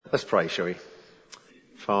Let's pray, shall we?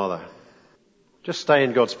 Father, just stay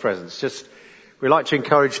in God's presence. We like to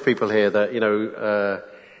encourage people here that,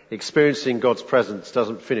 experiencing God's presence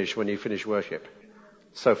doesn't finish when you finish worship.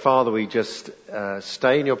 So Father, we just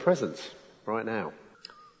stay in your presence right now.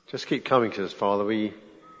 Just keep coming to us, Father. We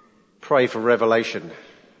pray for revelation.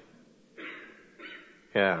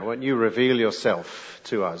 When you reveal yourself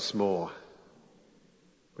to us more,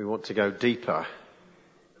 we want to go deeper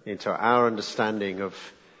into our understanding of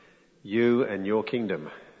you and your kingdom.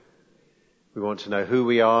 We want to know who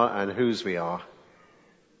we are and whose we are,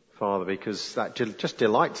 Father, because that just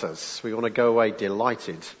delights us. We want to go away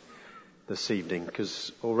delighted this evening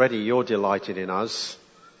because already you're delighted in us.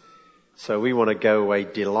 So we want to go away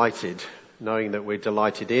delighted, knowing that we're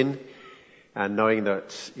delighted in and knowing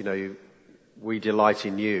that, we delight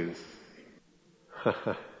in you.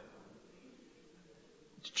 It's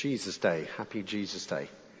Jesus Day. Happy Jesus Day.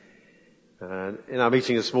 In our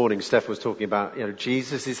meeting this morning, Steph was talking about,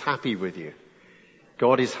 Jesus is happy with you.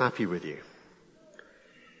 God is happy with you.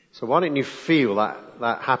 So why don't you feel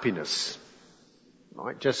that happiness?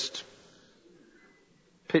 Right? Just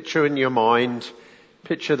picture in your mind,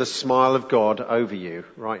 picture the smile of God over you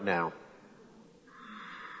right now.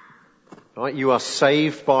 Right? You are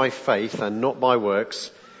saved by faith and not by works.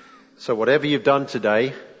 So whatever you've done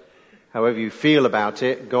today, however you feel about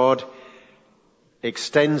it, God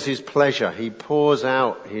extends his pleasure. He pours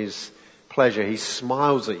out his pleasure. He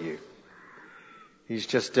smiles at you. He's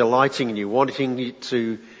just delighting in you, wanting you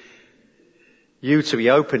to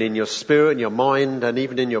be open in your spirit and your mind and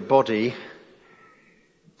even in your body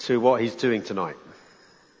to what he's doing tonight.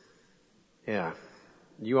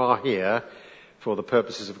 You are here for the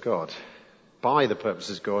purposes of God, by the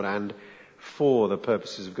purposes of God and for the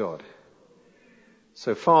purposes of God.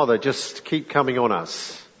 So Father, just keep coming on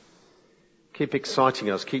us. Keep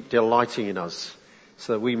exciting us, keep delighting in us,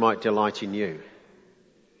 so that we might delight in you.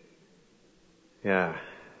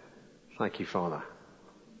 Thank you, Father.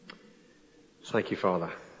 Thank you,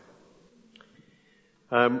 Father.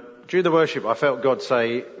 During the worship, I felt God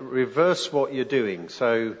say, reverse what you're doing.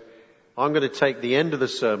 So I'm going to take the end of the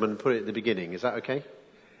sermon and put it at the beginning. Is that okay?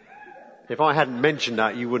 If I hadn't mentioned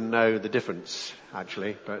that, you wouldn't know the difference,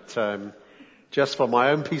 actually. But just for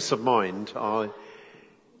my own peace of mind,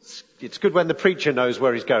 it's good when the preacher knows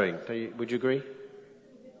where he's going. Would you agree?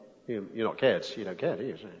 You're not cared. You don't care, do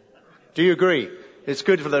you? Do you agree? It's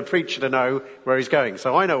good for the preacher to know where he's going.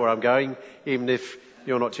 So I know where I'm going, even if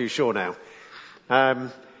you're not too sure now.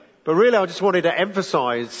 But really, I just wanted to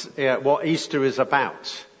emphasize what Easter is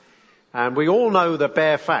about. And we all know the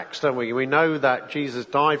bare facts, don't we? We know that Jesus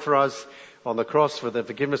died for us on the cross for the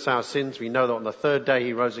forgiveness of our sins. We know that on the third day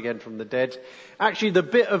he rose again from the dead. Actually, the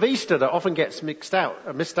bit of Easter that often gets missed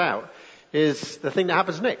out is the thing that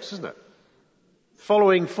happens next, isn't it?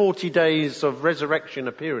 Following 40 days of resurrection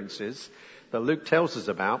appearances that Luke tells us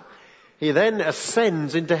about, he then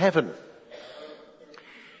ascends into heaven.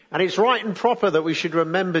 And it's right and proper that we should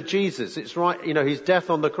remember Jesus. It's right, his death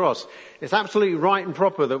on the cross. It's absolutely right and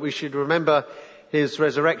proper that we should remember his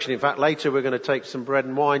resurrection. In fact, later we're going to take some bread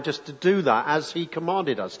and wine just to do that as he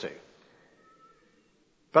commanded us to.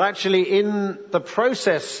 But actually in the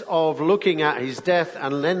process of looking at his death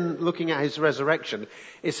and then looking at his resurrection,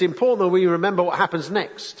 it's important that we remember what happens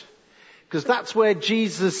next. Because that's where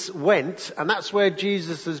Jesus went and that's where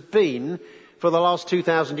Jesus has been for the last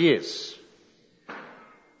 2,000 years.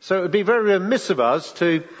 So it would be very remiss of us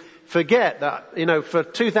to forget that, for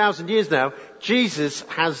 2,000 years now, Jesus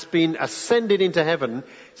has been ascended into heaven,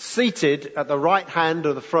 seated at the right hand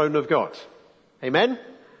of the throne of God. Amen?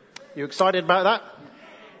 You excited about that?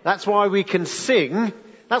 That's why we can sing.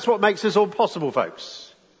 That's what makes this all possible,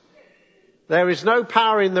 folks. There is no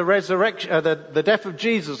power in the resurrection, the death of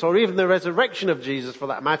Jesus, or even the resurrection of Jesus for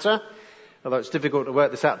that matter, although it's difficult to work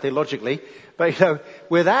this out theologically, but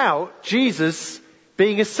without Jesus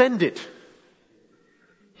being ascended.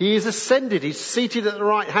 He is ascended. He's seated at the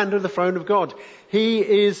right hand of the throne of God. He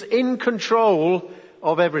is in control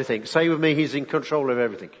of everything. Say with me, he's in control of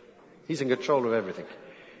everything. He's in control of everything.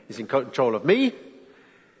 He's in control of me.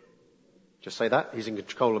 Just say that. He's in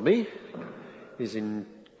control of me. He's in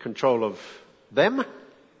control of them.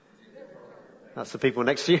 That's the people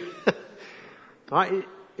next to you. Right?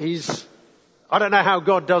 I don't know how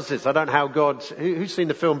God does this. I don't know how who's seen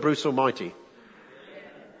the film Bruce Almighty?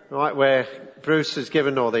 Right, where Bruce is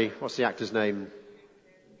given, what's the actor's name?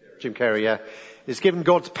 Jim Carrey, is given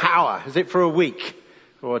God's power. Is it for a week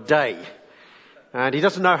or a day? And he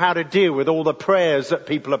doesn't know how to deal with all the prayers that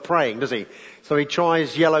people are praying, does he? So he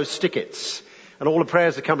tries yellow stickets. And all the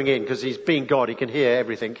prayers are coming in because he's being God. He can hear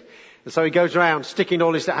everything. And so he goes around sticking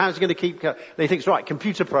all this, how's he going to keep, and he thinks, right,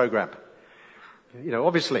 computer program.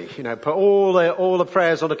 Obviously, put all the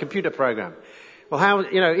prayers on a computer program. Well, how,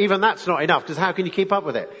 even that's not enough, because how can you keep up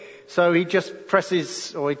with it? So he just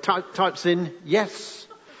presses, or he types in yes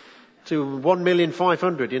to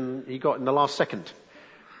 1,500,000 he got in the last second.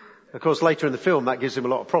 Of course, later in the film, that gives him a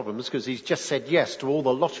lot of problems, because he's just said yes to all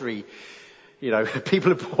the lottery,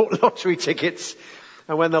 people who bought lottery tickets.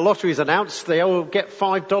 And when the lottery is announced, they all get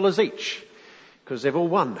 $5 each, because they've all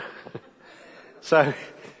won. So,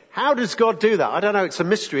 how does God do that? I don't know, it's a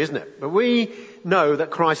mystery, isn't it? But we know that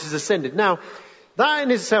Christ is ascended. Now, that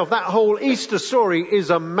in itself, that whole Easter story is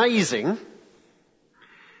amazing.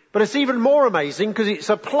 But it's even more amazing because it's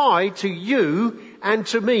applied to you and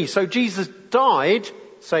to me. So Jesus died.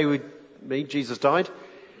 Say with me, Jesus died.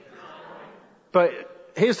 But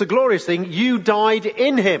here's the glorious thing. You died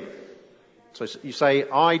in him. So you say,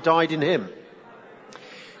 I died in him.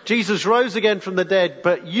 Jesus rose again from the dead,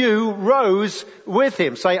 but you rose with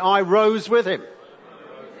him. Say, I rose with him.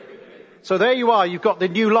 So there you are. You've got the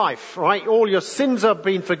new life, right? All your sins have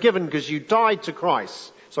been forgiven because you died to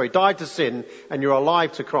Christ. Died to sin, and you're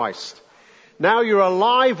alive to Christ. Now you're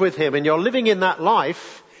alive with him and you're living in that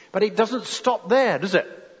life, but it doesn't stop there, does it?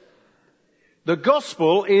 The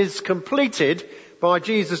gospel is completed by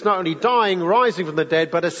Jesus not only dying, rising from the dead,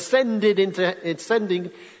 but ascending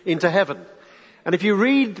into heaven. And if you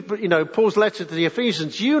read, Paul's letter to the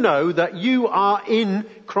Ephesians, you know that you are in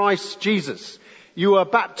Christ Jesus. You are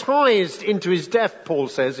baptized into his death, Paul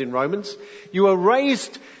says in Romans. You are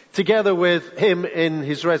raised together with him in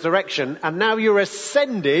his resurrection, and now you're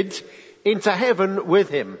ascended into heaven with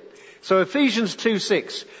him. So Ephesians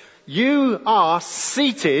 2:6, you are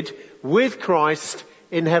seated with Christ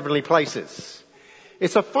in heavenly places.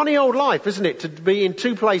 It's a funny old life, isn't it, to be in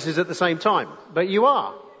two places at the same time? But you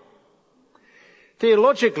are.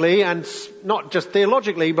 Theologically, and not just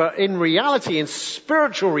theologically, but in reality, in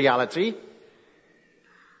spiritual reality,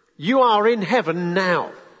 you are in heaven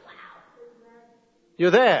now. You're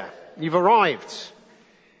there. You've arrived.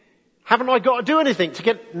 Haven't I got to do anything to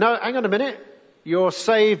get... No, hang on a minute. You're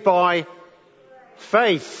saved by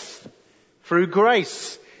faith through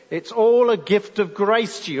grace. It's all a gift of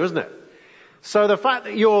grace to you, isn't it? So the fact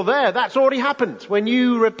that you're there, that's already happened. When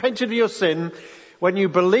you repented of your sin, when you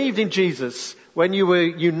believed in Jesus, when you were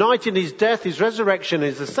united in his death, his resurrection,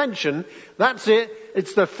 his ascension, that's it.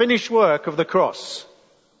 It's the finished work of the cross.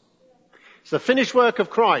 It's the finished work of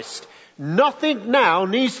Christ. Nothing now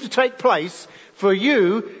needs to take place for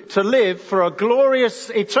you to live for a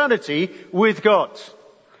glorious eternity with God.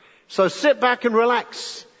 So sit back and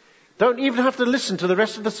relax. Don't even have to listen to the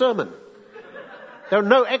rest of the sermon. There are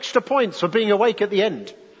no extra points for being awake at the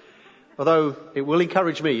end. Although it will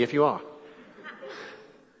encourage me if you are.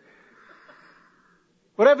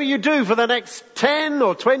 Whatever you do for the next 10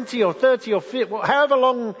 or 20 or 30 or 50, however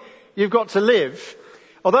long you've got to live,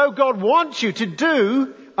 although God wants you to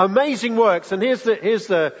do amazing works, and here's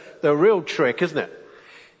the real trick, isn't it?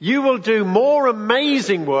 You will do more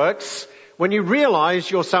amazing works when you realize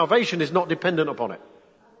your salvation is not dependent upon it.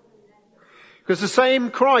 Because the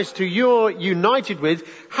same Christ who you're united with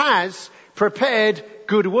has prepared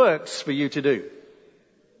good works for you to do.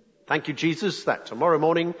 Thank you, Jesus, that tomorrow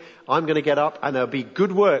morning I'm going to get up and there'll be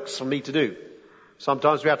good works for me to do.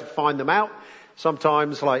 Sometimes we have to find them out.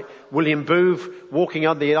 Sometimes, like William Booth, walking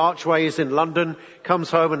under the archways in London, comes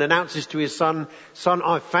home and announces to his son, "Son,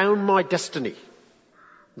 I've found my destiny."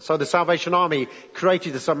 And so the Salvation Army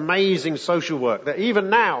created this amazing social work that even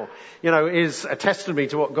now, is a testimony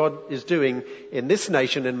to what God is doing in this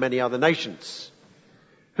nation and many other nations.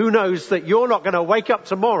 Who knows that you're not going to wake up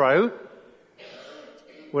tomorrow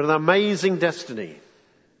with an amazing destiny?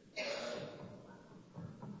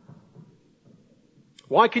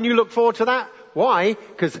 Why can you look forward to that? Why?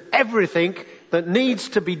 Because everything that needs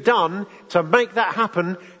to be done to make that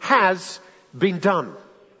happen has been done.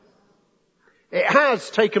 It has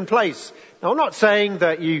taken place. Now, I'm not saying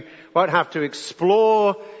that you won't have to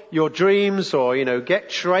explore your dreams or, get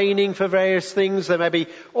training for various things. There may be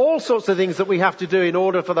all sorts of things that we have to do in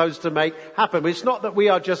order for those to make happen. But it's not that we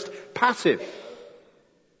are just passive.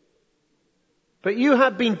 But you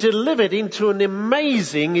have been delivered into an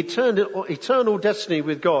amazing eternal destiny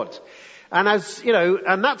with God. And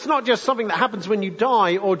and that's not just something that happens when you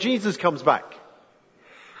die or Jesus comes back.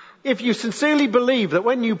 If you sincerely believe that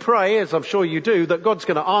when you pray, as I'm sure you do, that God's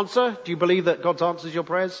going to answer, do you believe that God answers your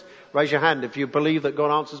prayers? Raise your hand if you believe that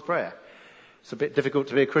God answers prayer. It's a bit difficult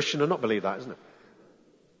to be a Christian and not believe that, isn't it?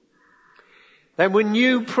 Then when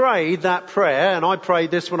you pray that prayer, and I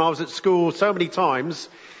prayed this when I was at school so many times,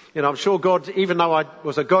 I'm sure God, even though I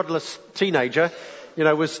was a godless teenager,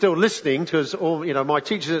 was still listening because my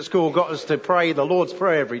teachers at school got us to pray the Lord's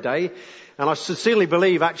Prayer every day. And I sincerely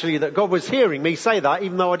believe actually that God was hearing me say that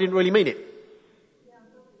even though I didn't really mean it.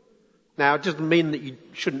 Now, it doesn't mean that you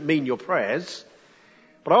shouldn't mean your prayers.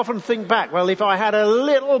 But I often think back, well, if I had a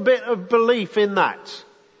little bit of belief in that,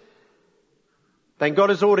 then God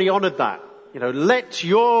has already honoured that. Let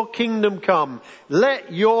your kingdom come.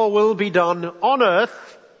 Let your will be done on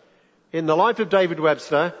earth in the life of David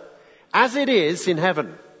Webster as it is in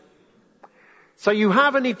heaven. So you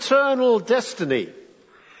have an eternal destiny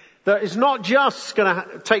that is not just going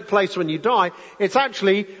to take place when you die. It's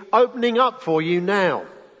actually opening up for you now.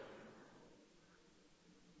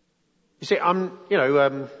 You see, I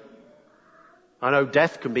know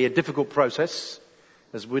death can be a difficult process.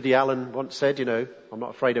 As Woody Allen once said, I'm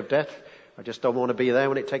not afraid of death. I just don't want to be there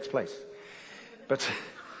when it takes place. But,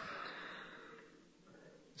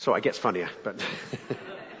 so it gets funnier, but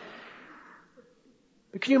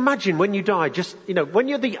but can you imagine when you die, when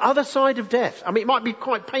you're the other side of death? I mean, it might be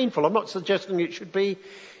quite painful. I'm not suggesting it should be.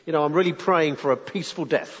 I'm really praying for a peaceful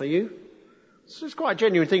death. Are you? It's quite a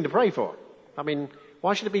genuine thing to pray for. I mean,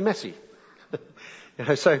 why should it be messy?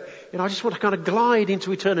 I just want to kind of glide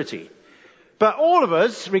into eternity. But all of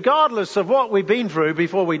us, regardless of what we've been through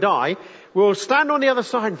before we die, will stand on the other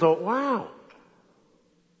side and thought, wow,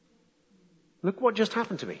 look what just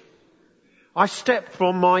happened to me. I stepped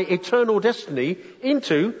from my eternal destiny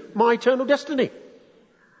into my eternal destiny.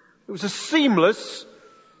 It was a seamless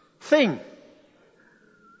thing.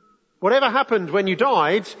 Whatever happened when you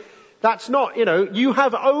died, that's not, you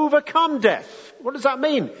have overcome death. What does that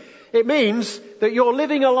mean? It means that you're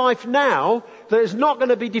living a life now that is not going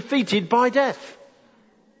to be defeated by death.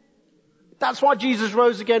 That's why Jesus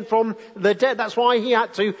rose again from the dead. That's why he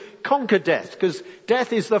had to conquer death, because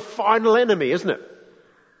death is the final enemy, isn't it?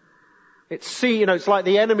 It's like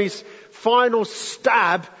the enemy's final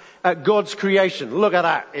stab at God's creation. Look at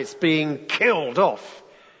that. It's being killed off.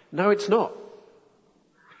 No, it's not.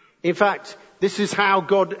 In fact, this is how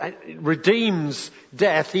God redeems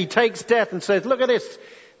death. He takes death and says, look at this.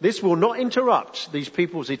 This will not interrupt these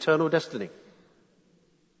people's eternal destiny.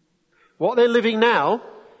 What they're living now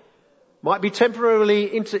might be temporarily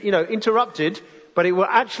interrupted, but it will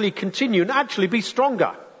actually continue and actually be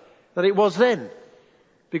stronger than it was then.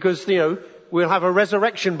 Because, we'll have a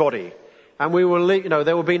resurrection body, and we will,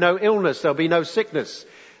 there will be no illness, there'll be no sickness,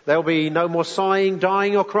 there'll be no more sighing,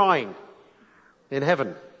 dying or crying in heaven.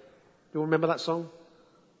 Do you remember that song?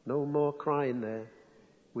 No more crying there.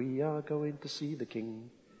 We are going to see the King.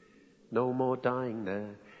 No more dying there.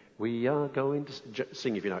 We are going to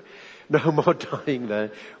sing if you know it. No more dying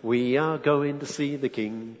there. We are going to see the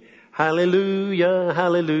King. Hallelujah,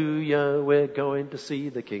 hallelujah. We're going to see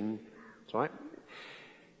the King. That's right.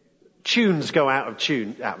 Tunes go out of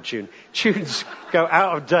tune. Tunes go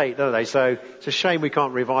out of date, don't they? So it's a shame we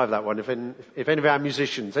can't revive that one. If any of our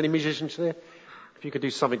musicians, any musicians there, if you could do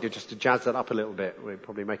something to jazz that up a little bit, we'd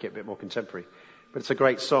probably make it a bit more contemporary. But it's a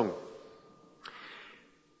great song.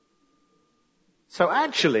 So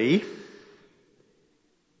actually,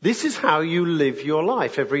 this is how you live your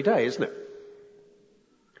life every day, isn't it?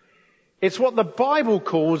 It's what the Bible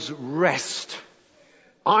calls rest.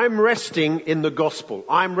 I'm resting in the gospel.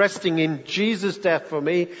 I'm resting in Jesus' death for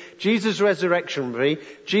me, Jesus' resurrection for me,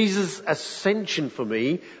 Jesus' ascension for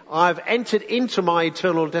me. I've entered into my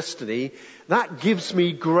eternal destiny. That gives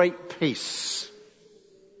me great peace.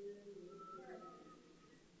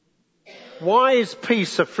 Why is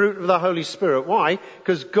peace a fruit of the Holy Spirit? Why?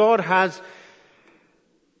 Because God has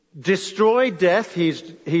destroyed death.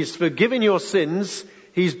 He's forgiven your sins.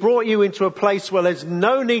 He's brought you into a place where there's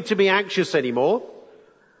no need to be anxious anymore.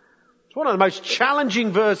 It's one of the most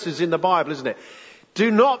challenging verses in the Bible, isn't it?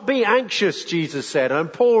 Do not be anxious, Jesus said,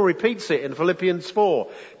 and Paul repeats it in Philippians 4.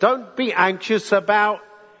 Don't be anxious about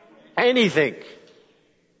anything.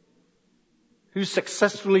 Who's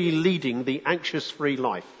successfully leading the anxious-free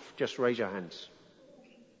life? Just raise your hands.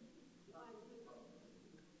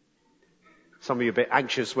 Some of you are a bit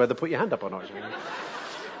anxious whether to put your hand up or not.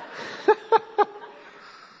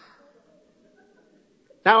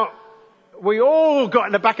 Now, we all got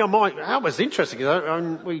in the back of our mind, that was interesting,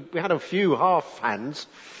 because we had a few half hands,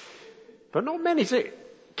 but not many. The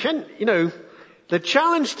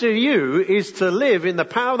challenge to you is to live in the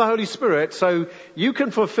power of the Holy Spirit so you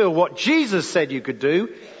can fulfill what Jesus said you could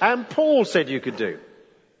do and Paul said you could do.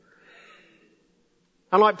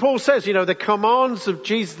 And like Paul says, the commands of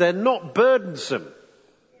Jesus, they're not burdensome.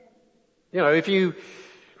 If you,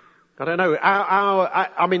 I don't know,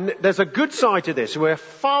 I mean, there's a good side to this. We're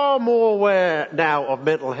far more aware now of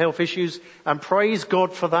mental health issues, and praise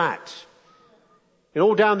God for that.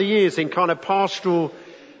 All down the years in kind of pastoral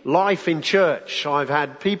life in church, I've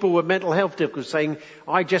had people with mental health difficulties saying,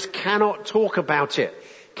 I just cannot talk about it.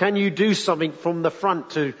 Can you do something from the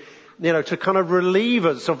front to kind of relieve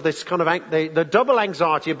us of this kind of, the double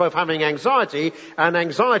anxiety of both having anxiety and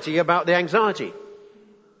anxiety about the anxiety.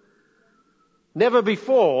 Never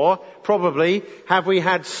before, probably, have we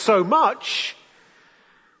had so much,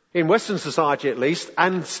 in Western society at least,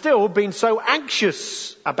 and still been so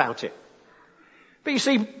anxious about it. But you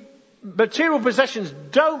see, material possessions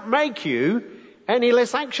don't make you any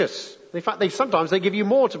less anxious. In fact, sometimes they give you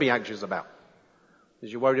more to be anxious about.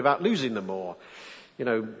 Because you're worried about losing them or,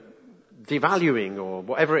 devaluing or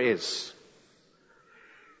whatever it is.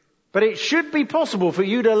 But it should be possible for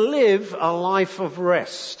you to live a life of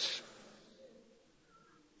rest.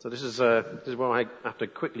 So this is where I have to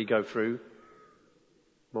quickly go through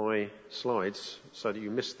my slides so that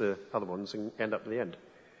you miss the other ones and end up at the end.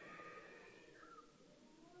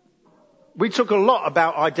 We talk a lot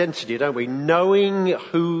about identity, don't we? Knowing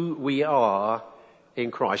who we are in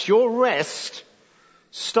Christ. Your rest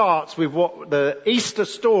starts with what the Easter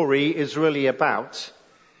story is really about,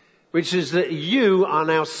 which is that you are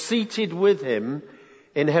now seated with him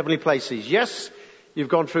in heavenly places. Yes, you've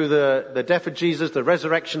gone through the death of Jesus, the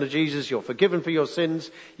resurrection of Jesus, you're forgiven for your sins,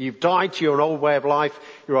 you've died to your old way of life,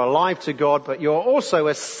 you're alive to God, but you're also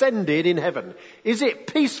ascended in heaven. Is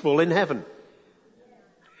it peaceful in heaven?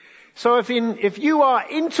 So if you are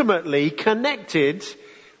intimately connected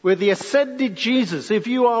with the ascended Jesus, if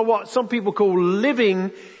you are what some people call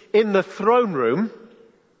living in the throne room,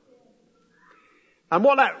 and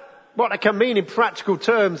what that can mean in practical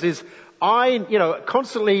terms is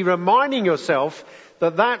constantly reminding yourself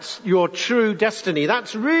that that's your true destiny.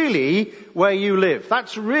 That's really where you live.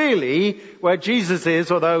 That's really where Jesus is,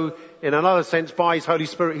 although in another sense, by his Holy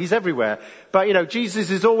Spirit, he's everywhere. But, Jesus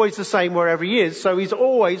is always the same wherever he is, so he's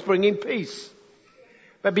always bringing peace.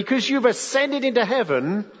 But because you've ascended into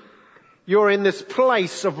heaven, you're in this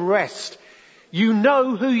place of rest. You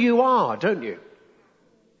know who you are, don't you?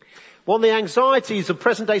 One of the anxieties of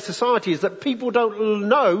present-day society is that people don't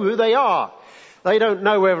know who they are. They don't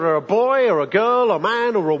know whether they're a boy or a girl, a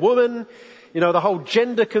man or a woman. The whole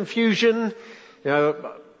gender confusion. I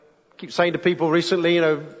keep saying to people recently,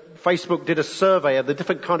 Facebook did a survey of the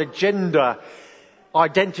different kind of gender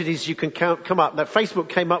identities you can come up. That Facebook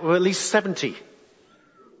came up with at least 70.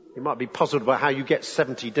 You might be puzzled about how you get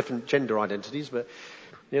 70 different gender identities, but,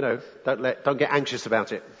 don't get anxious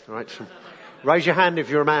about it, all right? Raise your hand if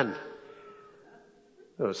you're a man.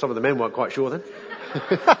 Oh, some of the men weren't quite sure then.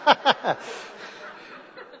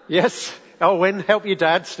 Yes. Owen, help your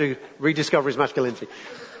dads to rediscover his masculinity.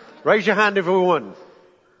 Raise your hand if you're a woman.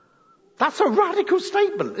 That's a radical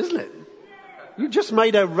statement, isn't it? You just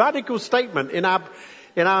made a radical statement in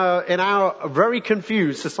our very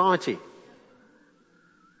confused society.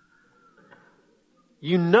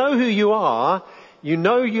 You know who you are. You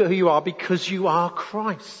know who you are because you are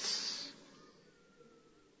Christ's.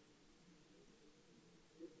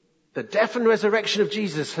 The death and resurrection of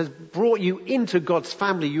Jesus has brought you into God's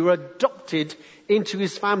family. You're adopted into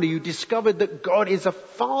his family. You discovered that God is a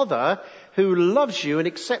father who loves you and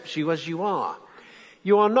accepts you as you are.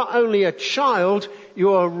 You are not only a child,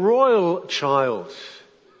 you are a royal child.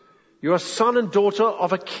 You're a son and daughter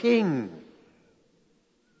of a king.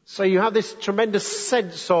 So you have this tremendous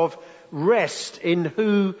sense of rest in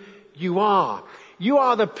who you are. You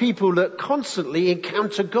are the people that constantly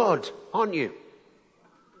encounter God, aren't you?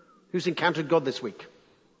 Who's encountered God this week?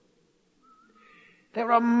 There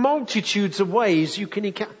are multitudes of ways you can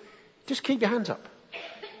encounter. Just keep your hands up.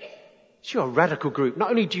 You're a radical group.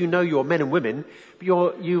 Not only do you know you're men and women, but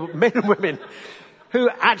you're men and women who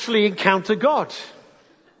actually encounter God.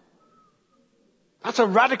 That's a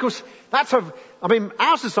radical,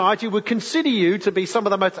 our society would consider you to be some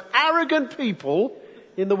of the most arrogant people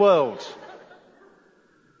in the world.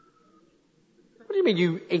 What do you mean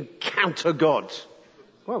you encounter God?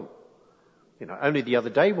 Well, only the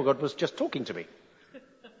other day, God was just talking to me.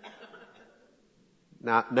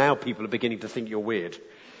 Now people are beginning to think you're weird,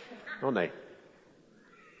 aren't they?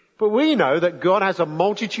 But we know that God has a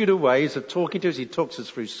multitude of ways of talking to us. He talks to us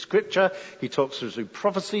through scripture. He talks to us through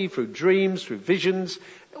prophecy, through dreams, through visions,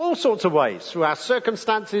 all sorts of ways, through our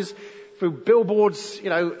circumstances, through billboards,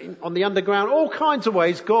 on the underground, all kinds of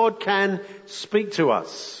ways God can speak to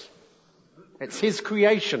us. It's his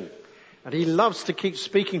creation, and he loves to keep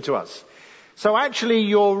speaking to us. So actually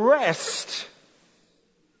your rest,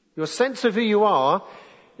 your sense of who you are,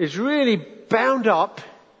 is really bound up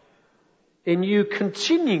in you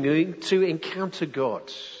continuing to encounter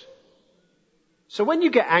God. So when you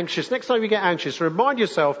get anxious, next time you get anxious, remind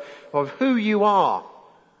yourself of who you are.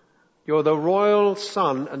 You're the royal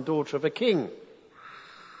son and daughter of a king.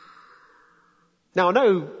 Now I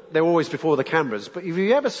know they're always before the cameras, but have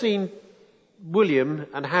you ever seen William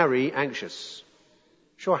and Harry anxious?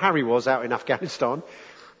 Sure, Harry was out in Afghanistan.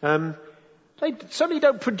 They certainly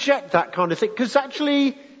don't project that kind of thing, because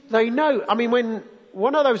actually they know. I mean, when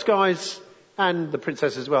one of those guys, and the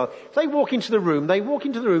princess as well, if they walk into the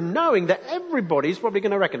room knowing that everybody's probably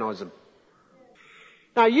going to recognise them.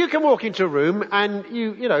 Now you can walk into a room and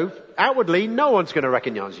you know, outwardly no one's going to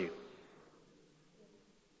recognise you.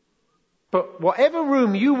 But whatever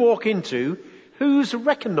room you walk into, who's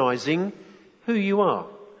recognising who you are?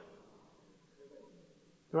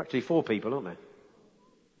 There are actually 4 people, aren't there?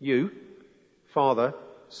 You, Father,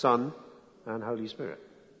 Son, and Holy Spirit.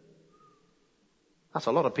 That's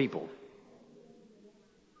a lot of people.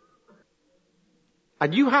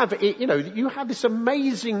 And you have this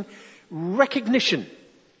amazing recognition.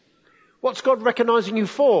 What's God recognizing you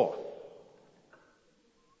for?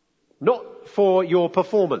 Not for your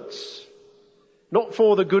performance. Not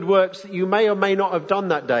for the good works that you may or may not have done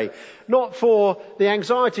that day. Not for the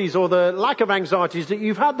anxieties or the lack of anxieties that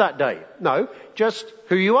you've had that day. No, just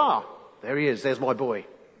who you are. There he is. There's my boy.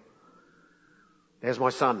 There's my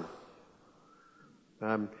son.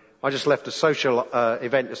 I just left a social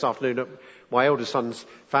event this afternoon at my eldest son's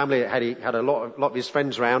family. He had a lot of his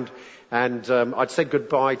friends round, and I'd said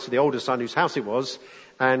goodbye to the older son whose house it was,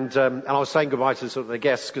 and I was saying goodbye to sort of the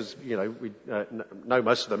guests because we know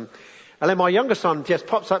most of them. And then my younger son just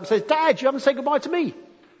pops up and says, "Dad, you haven't said goodbye to me."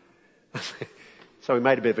 So we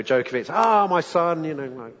made a bit of a joke of it. My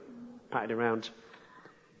son, like patting around.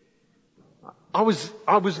 I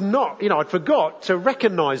was not, I forgot to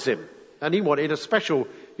recognise him, and he wanted a special.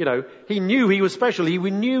 He knew he was special. He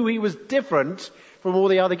knew he was different from all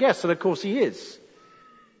the other guests, and of course he is.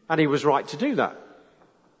 And he was right to do that.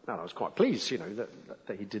 And I was quite pleased,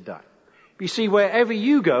 that he did that. But you see, wherever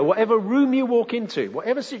you go, whatever room you walk into,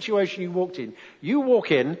 whatever situation you walked in, you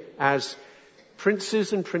walk in as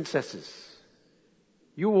princes and princesses.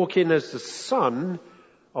 You walk in as the son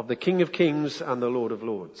of the King of Kings and the Lord of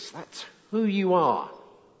Lords. That's who you are.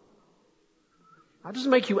 That doesn't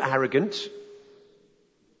make you arrogant.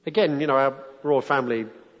 Again, our royal family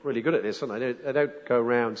really good at this, aren't they? They don't go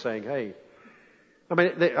around saying, "Hey." I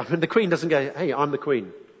mean, the Queen doesn't go, "Hey, I'm the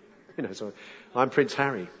Queen." So I'm Prince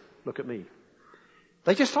Harry. Look at me.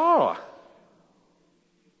 They just are.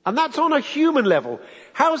 And that's on a human level.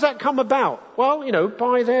 How has that come about? Well,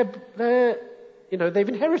 by their they've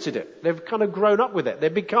inherited it. They've kind of grown up with it.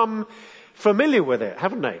 They've become familiar with it,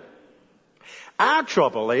 haven't they? Our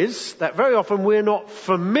trouble is that very often we're not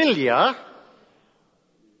familiar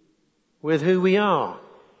with who we are.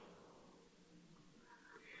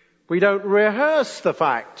 We don't rehearse the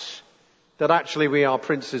fact that actually we are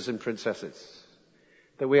princes and princesses,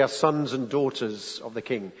 that we are sons and daughters of the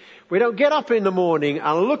King. We don't get up in the morning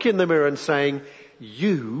and look in the mirror and saying,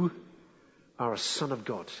 "You are a son of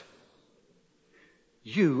God.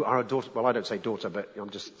 You are a daughter." Well, I don't say daughter, but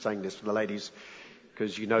I'm just saying this for the ladies,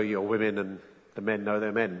 because you're women and the men know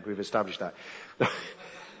they're men. We've established that.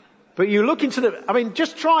 But you look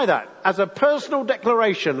just try that as a personal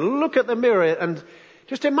declaration. Look at the mirror and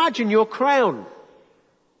just imagine your crown.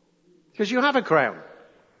 Because you have a crown.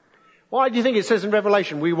 Why do you think it says in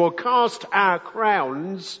Revelation, we will cast our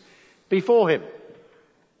crowns before him?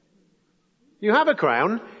 You have a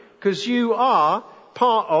crown because you are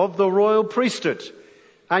part of the royal priesthood.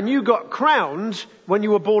 And you got crowned when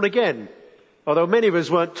you were born again. Although many of us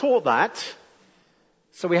weren't taught that.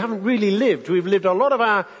 So we haven't really lived. We've lived a lot of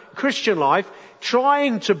our Christian life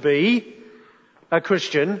trying to be a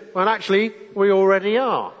Christian when actually we already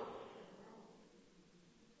are.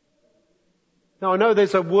 Now I know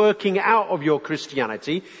there's a working out of your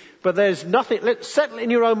Christianity, but there's nothing, let's settle in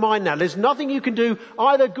your own mind now. There's nothing you can do,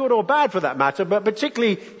 either good or bad for that matter, but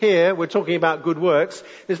particularly here we're talking about good works.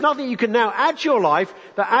 There's nothing you can now add to your life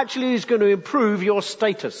that actually is going to improve your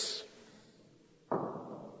status.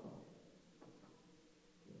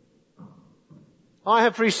 I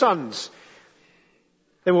have 3 sons.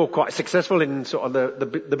 They're all quite successful in sort of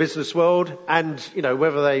the business world, and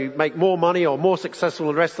whether they make more money or more successful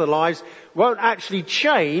the rest of their lives won't actually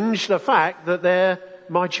change the fact that they're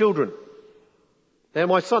my children. They're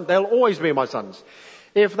my son. They'll always be my sons.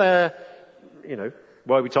 If they're,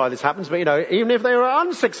 woe betide this happens, but even if they are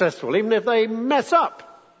unsuccessful, even if they mess up,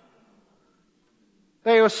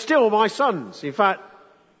 they are still my sons. In fact,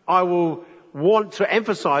 I will want to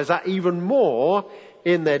emphasize that even more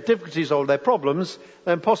in their difficulties or their problems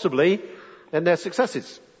than possibly in their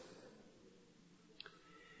successes.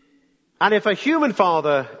 And if a human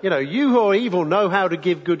father, you who are evil know how to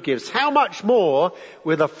give good gifts, how much more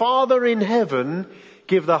will the Father in heaven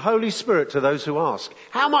give the Holy Spirit to those who ask?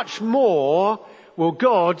 How much more will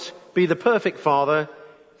God be the perfect Father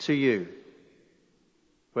to you?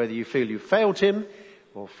 Whether you feel you failed him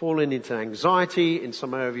or fallen into anxiety in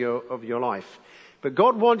some area of your life. But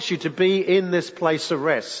God wants you to be in this place of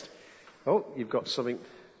rest. Oh, you've got something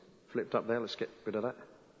flipped up there. Let's get rid of that.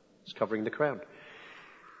 It's covering the crowd.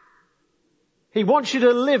 He wants you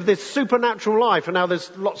to live this supernatural life. And now there's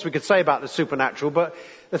lots we could say about the supernatural, but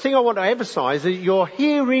the thing I want to emphasize is you're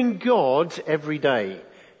hearing God every day.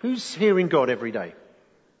 Who's hearing God every day?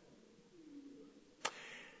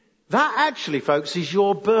 That actually, folks, is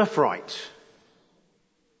your birthright.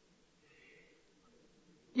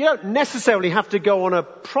 You don't necessarily have to go on a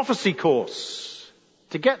prophecy course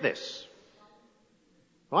to get this.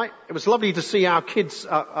 Right? It was lovely to see our kids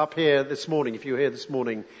up here this morning, if you were here this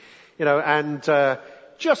morning. And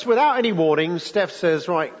just without any warning, Steph says,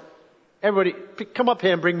 right, everybody come up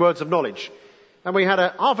here and bring words of knowledge. And we had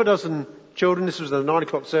half a dozen children. This was the 9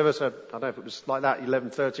 o'clock service. I don't know if it was like that,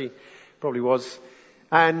 11:30, probably was.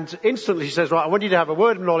 And instantly she says, right, I want you to have a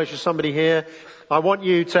word of knowledge for somebody here. I want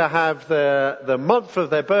you to have the month of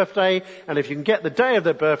their birthday. And if you can get the day of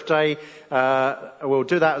their birthday, we'll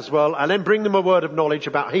do that as well. And then bring them a word of knowledge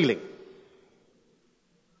about healing.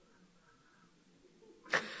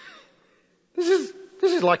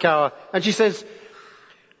 This is like and she says,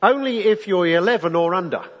 only if you're 11 or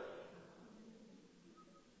under.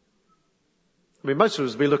 I mean, most of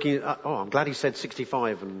us will be looking at, I'm glad he said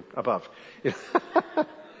 65 and above.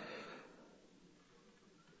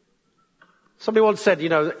 Somebody once said,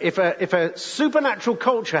 if a supernatural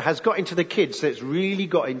culture has got into the kids, it's really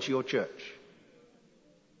got into your church.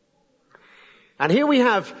 And here we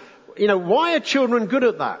have, why are children good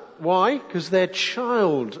at that? Why? Because they're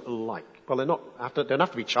childlike. Well, they don't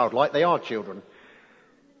have to be childlike, they are children.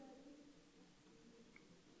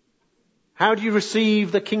 How do you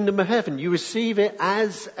receive the kingdom of heaven? You receive it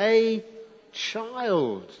as a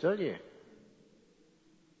child, don't you?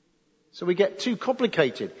 So we get too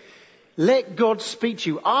complicated. Let God speak to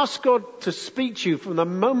you. Ask God to speak to you from the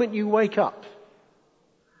moment you wake up.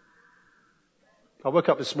 I woke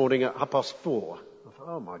up this morning at 4:30. I thought,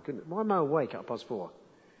 oh my goodness, why am I awake at 4:30?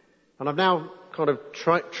 And I've now kind of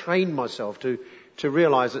trained myself to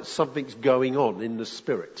realize that something's going on in the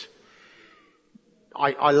spirit.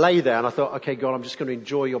 I lay there and I thought, okay, God, I'm just going to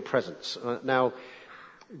enjoy your presence. Now,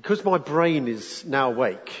 because my brain is now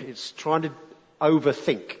awake, it's trying to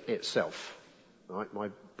overthink itself. Right? My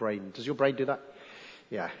brain, does your brain do that?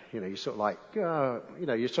 Yeah, you're sort of like, I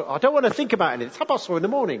don't want to think about it. It's 4:30 in the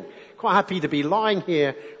morning. Quite happy to be lying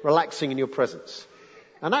here, relaxing in your presence.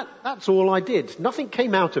 And that's all I did. Nothing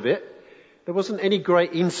came out of it. There wasn't any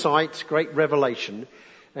great insight, great revelation.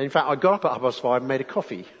 And in fact, I got up at 5:30 and made a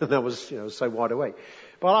coffee. And I was, so wide awake.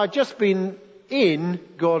 But I'd just been in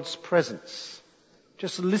God's presence.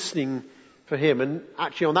 Just listening for him. And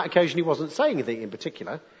actually on that occasion he wasn't saying anything in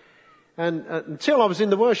particular. And until I was in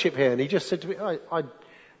the worship here and he just said to me,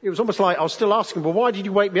 it was almost like I was still asking, well, why did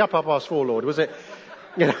you wake me up at 4:30, Lord? Was it,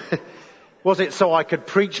 was it so I could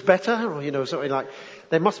preach better? Or, something like,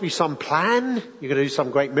 there must be some plan. You're going to do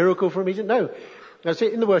some great miracle for me. No. I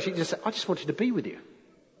said, in the worship, he just said, I just wanted to be with you.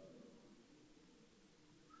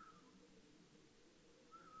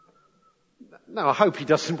 No, I hope he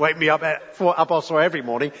doesn't wake me up at 4:30 every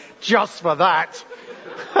morning just for that.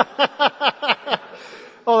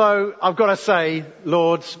 Although, I've got to say,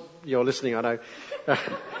 Lord, you're listening, I know.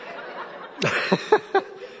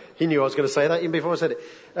 He knew I was going to say that even before I said it.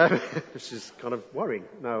 Which is kind of worrying.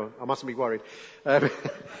 No, I mustn't be worried.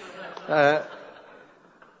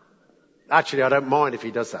 Actually, I don't mind if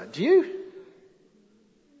he does that. Do you?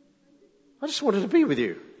 I just wanted to be with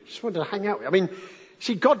you. Just wanted to hang out. I mean,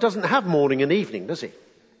 see, God doesn't have morning and evening, does he?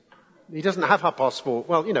 He doesn't have 4:30.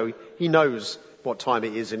 Well, he knows what time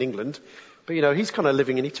it is in England. But, he's kind of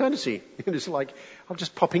living in eternity. It's like, I'm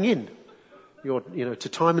just popping in, to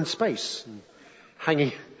time and space and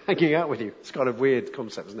hanging out with you. It's kind of weird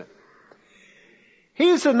concept, isn't it?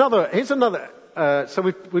 Here's another,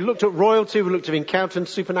 so we looked at royalty, we looked at encounter and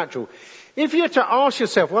supernatural. If you had to ask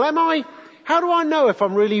yourself, well, how do I know if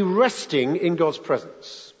I'm really resting in God's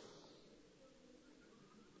presence?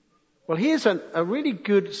 Well, here's a really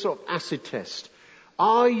good sort of acid test.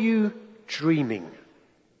 Are you dreaming?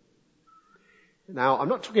 Now, I'm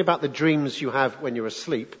not talking about the dreams you have when you're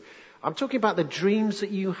asleep. I'm talking about the dreams that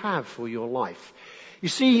you have for your life. You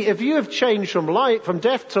see, if you have changed from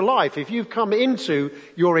death to life, if you've come into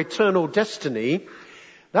your eternal destiny,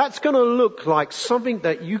 that's going to look like something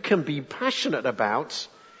that you can be passionate about,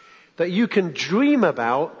 that you can dream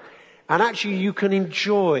about and actually you can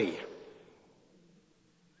enjoy.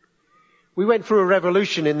 We went through a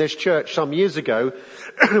revolution in this church some years ago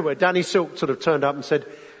where Danny Silk sort of turned up and said,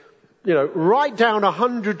 write down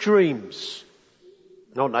 100 dreams.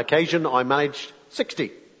 And on occasion I managed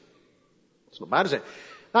 60. It's not bad, is it?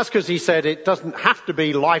 That's because he said it doesn't have to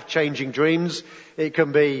be life-changing dreams. It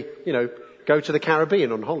can be, go to the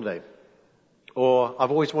Caribbean on holiday. Or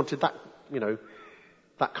I've always wanted that,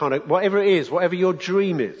 that kind of, whatever it is, whatever your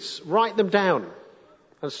dream is, write them down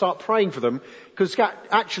and start praying for them. Because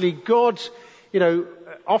actually God,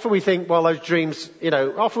 often we think, well, those dreams,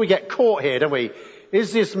 often we get caught here, don't we?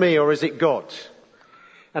 Is this me or is it God?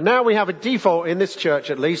 And now we have a default in this church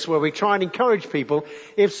at least where we try and encourage people,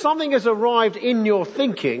 if something has arrived in your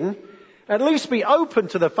thinking, at least be open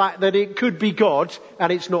to the fact that it could be God and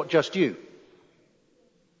it's not just you.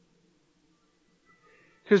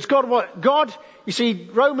 Because God, you see,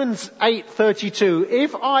 Romans 8:32,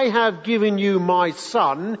 if I have given you my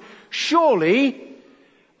son, surely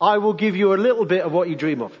I will give you a little bit of what you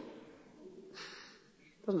dream of.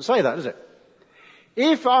 Doesn't say that, does it?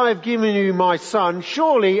 If I have given you my son,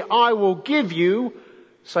 surely I will give you,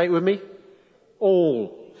 say it with me,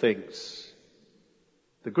 all things.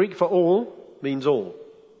 The Greek for all means all.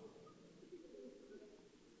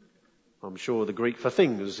 I'm sure the Greek for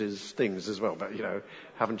things is things as well, but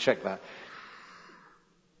haven't checked that.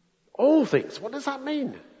 All things, what does that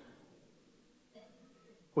mean?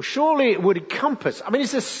 Well, surely it would encompass,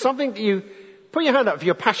 is there something that you, put your hand up if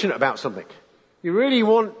you're passionate about something. You really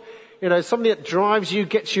want, something that drives you,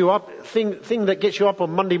 gets you up, thing that gets you up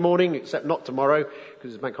on Monday morning, except not tomorrow,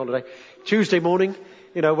 because it's bank holiday, Tuesday morning,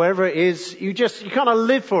 wherever it is, you kind of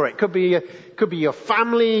live for it. Could be your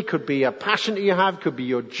family, could be a passion that you have, could be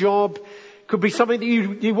your job, could be something that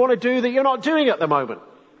you want to do that you're not doing at the moment.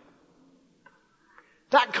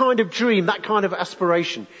 That kind of dream, that kind of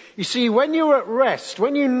aspiration. You see, when you're at rest,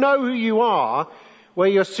 when you know who you are, where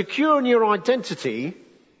you're secure in your identity,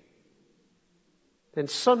 then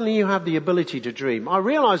suddenly you have the ability to dream. I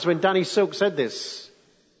realized when Danny Silk said this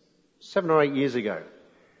 7 or 8 years ago,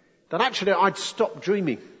 that actually I'd stopped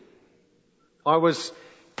dreaming. I was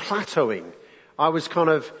plateauing. I was kind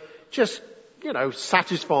of just,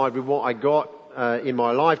 satisfied with what I got in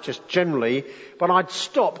my life, just generally. But I'd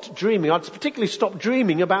stopped dreaming. I'd particularly stopped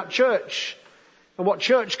dreaming about church and what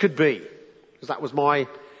church could be. Because that was my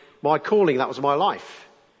calling. That was my life.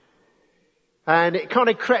 And it kind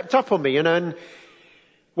of crept up on me, and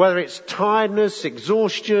whether it's tiredness,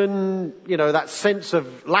 exhaustion, that sense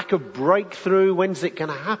of lack of breakthrough, when's it going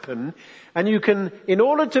to happen? And you can, in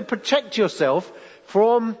order to protect yourself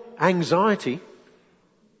from anxiety,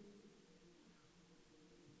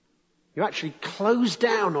 you actually close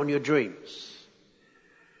down on your dreams.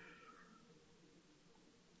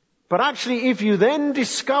 But actually, if you then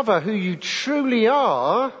discover who you truly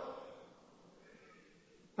are,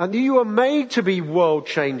 and you are made to be world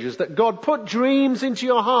changers, that God put dreams into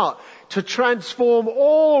your heart to transform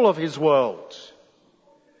all of His world.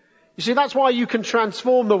 You see, that's why you can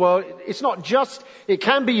transform the world. It's not just, it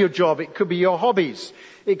can be your job, it could be your hobbies,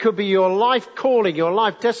 it could be your life calling, your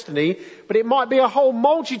life destiny, but it might be a whole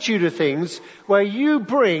multitude of things where you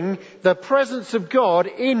bring the presence of God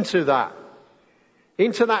into that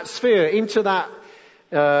sphere, into that,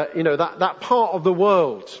 that part of the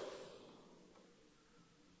world.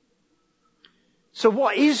 So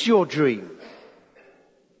what is your dream?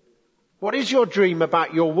 What is your dream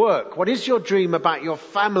about your work? What is your dream about your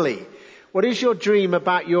family? What is your dream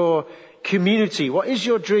about your community? What is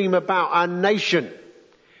your dream about our nation?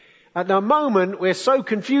 At the moment, we're so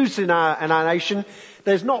confused in our nation,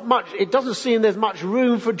 there's not much, it doesn't seem there's much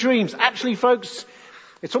room for dreams. Actually, folks,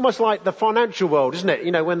 it's almost like the financial world, isn't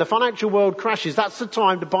it? When the financial world crashes, that's the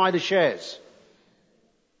time to buy the shares.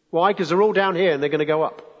 Why? Because they're all down here and they're going to go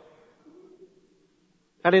up.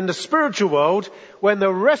 And in the spiritual world, when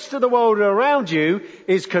the rest of the world around you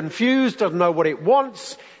is confused, doesn't know what it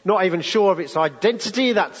wants, not even sure of its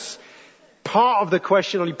identity, that's part of the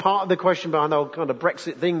question, only part of the question behind the whole kind of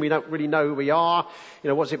Brexit thing. We don't really know who we are.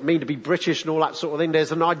 What does it mean to be British and all that sort of thing.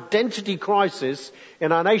 There's an identity crisis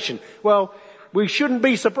in our nation. Well, we shouldn't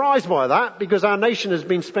be surprised by that, because our nation has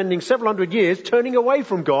been spending several hundred years turning away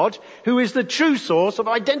from God, who is the true source of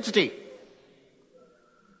identity.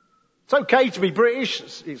 It's okay to be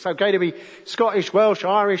British, it's okay to be Scottish, Welsh,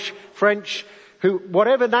 Irish, French,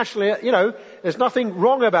 whatever nationality, there's nothing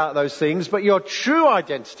wrong about those things, but your true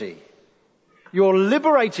identity, your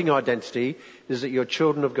liberating identity, is that you're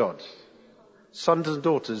children of God. Sons and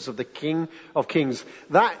daughters of the King of Kings.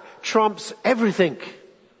 That trumps everything,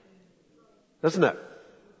 doesn't it?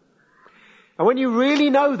 And when you really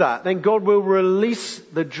know that, then God will release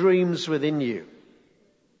the dreams within you.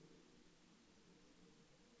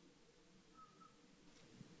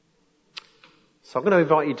 So I'm going to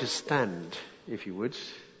invite you to stand, if you would.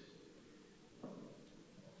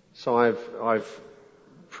 So I've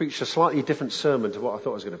preached a slightly different sermon to what I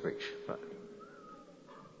thought I was going to preach. But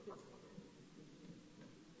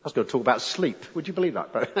I was going to talk about sleep. Would you believe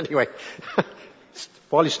that? But anyway,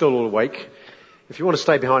 while you're still all awake, if you want to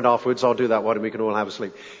stay behind afterwards, I'll do that one and we can all have a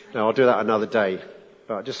sleep. No, I'll do that another day.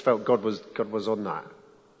 But I just felt God was on that.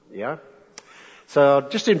 Yeah? So I'll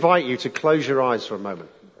just invite you to close your eyes for a moment.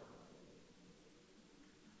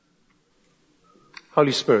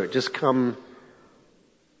 Holy Spirit, just come.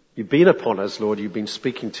 You've been upon us, Lord. You've been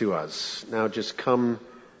speaking to us. Now just come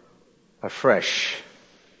afresh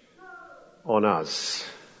on us.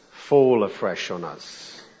 Fall afresh on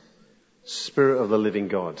us. Spirit of the living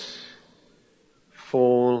God.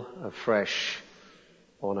 Fall afresh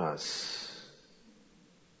on us.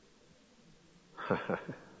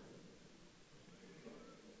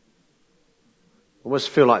 Almost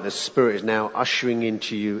feel like the Spirit is now ushering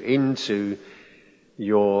into you, into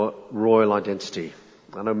your royal identity.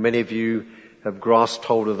 I know many of you have grasped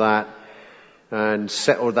hold of that and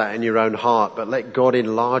settled that in your own heart, but let God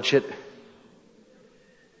enlarge it.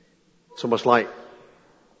 It's almost like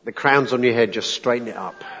the crowns on your head, just straighten it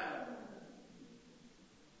up.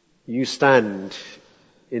 You stand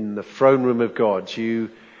in the throne room of God. You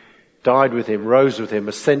died with Him, rose with Him,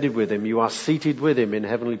 ascended with Him. You are seated with Him in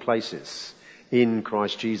heavenly places in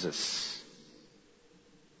Christ Jesus.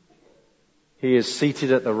 He is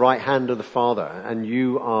seated at the right hand of the Father, and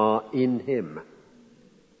you are in Him.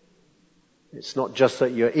 It's not just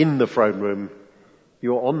that you're in the throne room,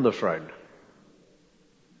 you're on the throne.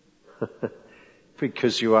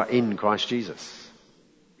 Because you are in Christ Jesus.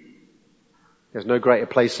 There's no greater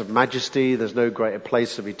place of majesty, there's no greater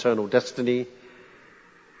place of eternal destiny.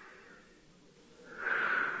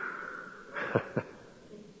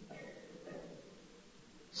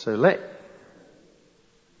 So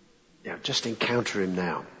just encounter Him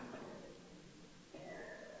now.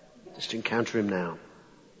 Just encounter Him now.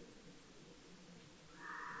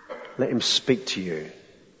 Let Him speak to you.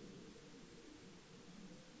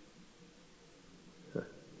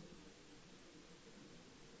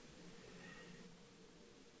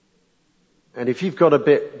 And if you've got a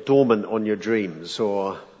bit dormant on your dreams,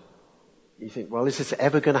 or you think, well, is this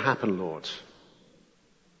ever going to happen, Lord?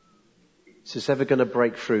 Is this ever going to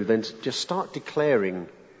break through? Then just start declaring,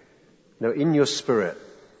 in your spirit,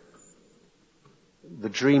 the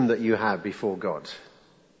dream that you have before God.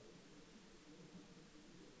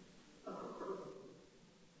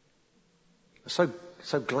 I'm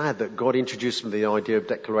so glad that God introduced me to the idea of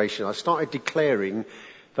declaration. I started declaring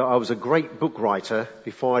that I was a great book writer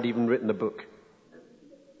before I'd even written a book.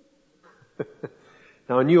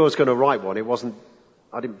 Now I knew I was going to write one.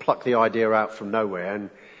 I didn't pluck the idea out from nowhere, and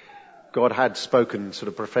God had spoken sort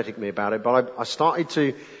of prophetically about it, but I started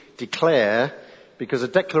to declare, because a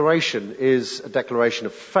declaration is a declaration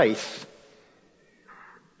of faith,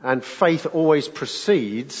 and faith always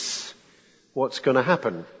precedes what's going to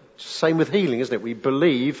happen. Same with healing, isn't it? We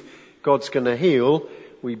believe God's going to heal,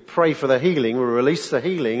 we pray for the healing, we release the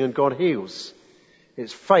healing, and God heals.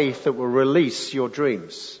 It's faith that will release your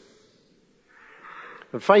dreams.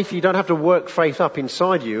 And faith, you don't have to work faith up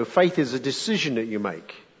inside you. Faith is a decision that you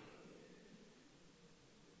make.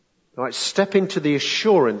 Right, step into the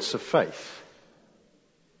assurance of faith.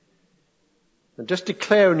 And just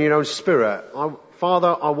declare in your own spirit,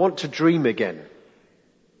 Father, I want to dream again.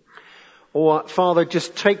 Or, Father,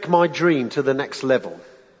 just take my dream to the next level.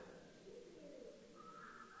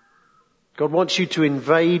 God wants you to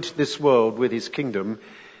invade this world with His kingdom,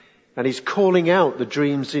 and He's calling out the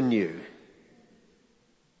dreams in you.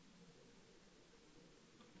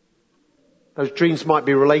 Those dreams might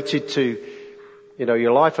be related to,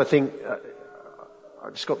 your life. I think I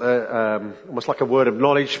just got almost like a word of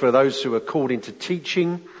knowledge for those who are called into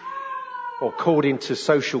teaching or called into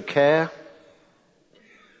social care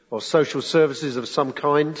or social services of some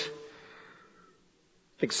kind.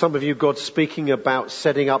 I think some of you, God's speaking about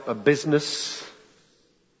setting up a business.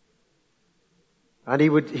 And He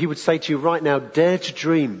would say to you right now, dare to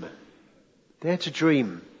dream. Dare to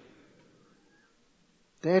dream.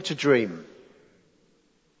 Dare to dream.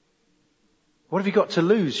 What have you got to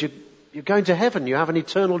lose? You're going to heaven. You have an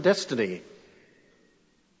eternal destiny.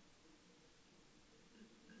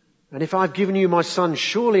 And if I've given you my Son,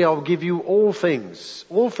 surely I'll give you all things.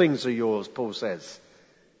 All things are yours, Paul says.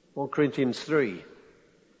 1 Corinthians 3.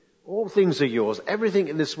 All things are yours. Everything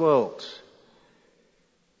in this world.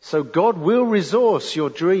 So God will resource your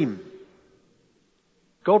dream.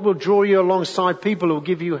 God will draw you alongside people who will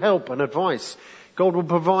give you help and advice. God will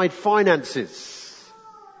provide finances.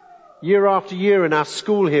 Year after year in our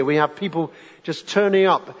school here, we have people just turning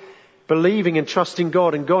up, believing and trusting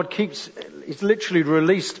God, and God He's literally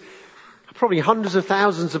released probably hundreds of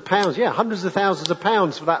thousands of pounds. Yeah, hundreds of thousands of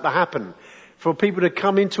pounds for that to happen. For people to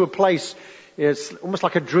come into a place, it's almost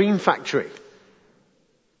like a dream factory.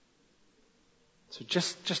 So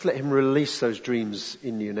just let Him release those dreams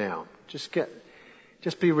in you now.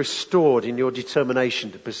 Just be restored in your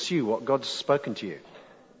determination to pursue what God's spoken to you.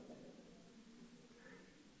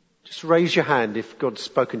 Just raise your hand if God's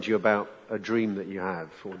spoken to you about a dream that you have,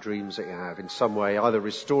 or dreams that you have in some way, either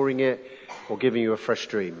restoring it or giving you a fresh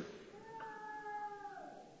dream.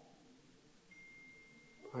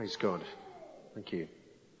 Praise God. Thank you.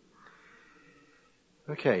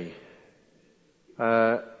 Okay.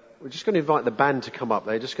 We're just going to invite the band to come up.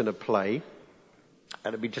 They're just going to play.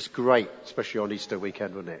 And it'd be just great, especially on Easter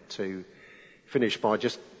weekend, wouldn't it, to finish by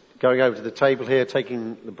just going over to the table here,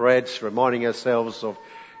 taking the breads, reminding ourselves of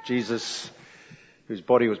Jesus, whose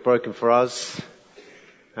body was broken for us,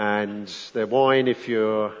 and their wine. If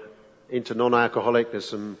you're into non-alcoholic,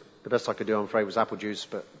 the best I could do, I'm afraid, was apple juice,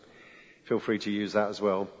 but feel free to use that as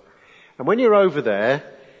well. And when you're over there,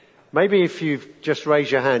 maybe if you've just raised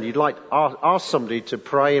your hand, you'd like ask somebody to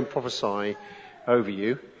pray and prophesy over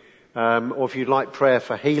you, or if you'd like prayer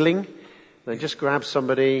for healing, then just grab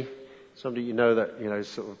somebody you know that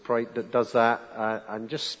sort of pray that does that, and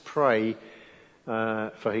just pray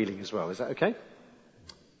for healing as well. Is that okay?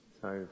 So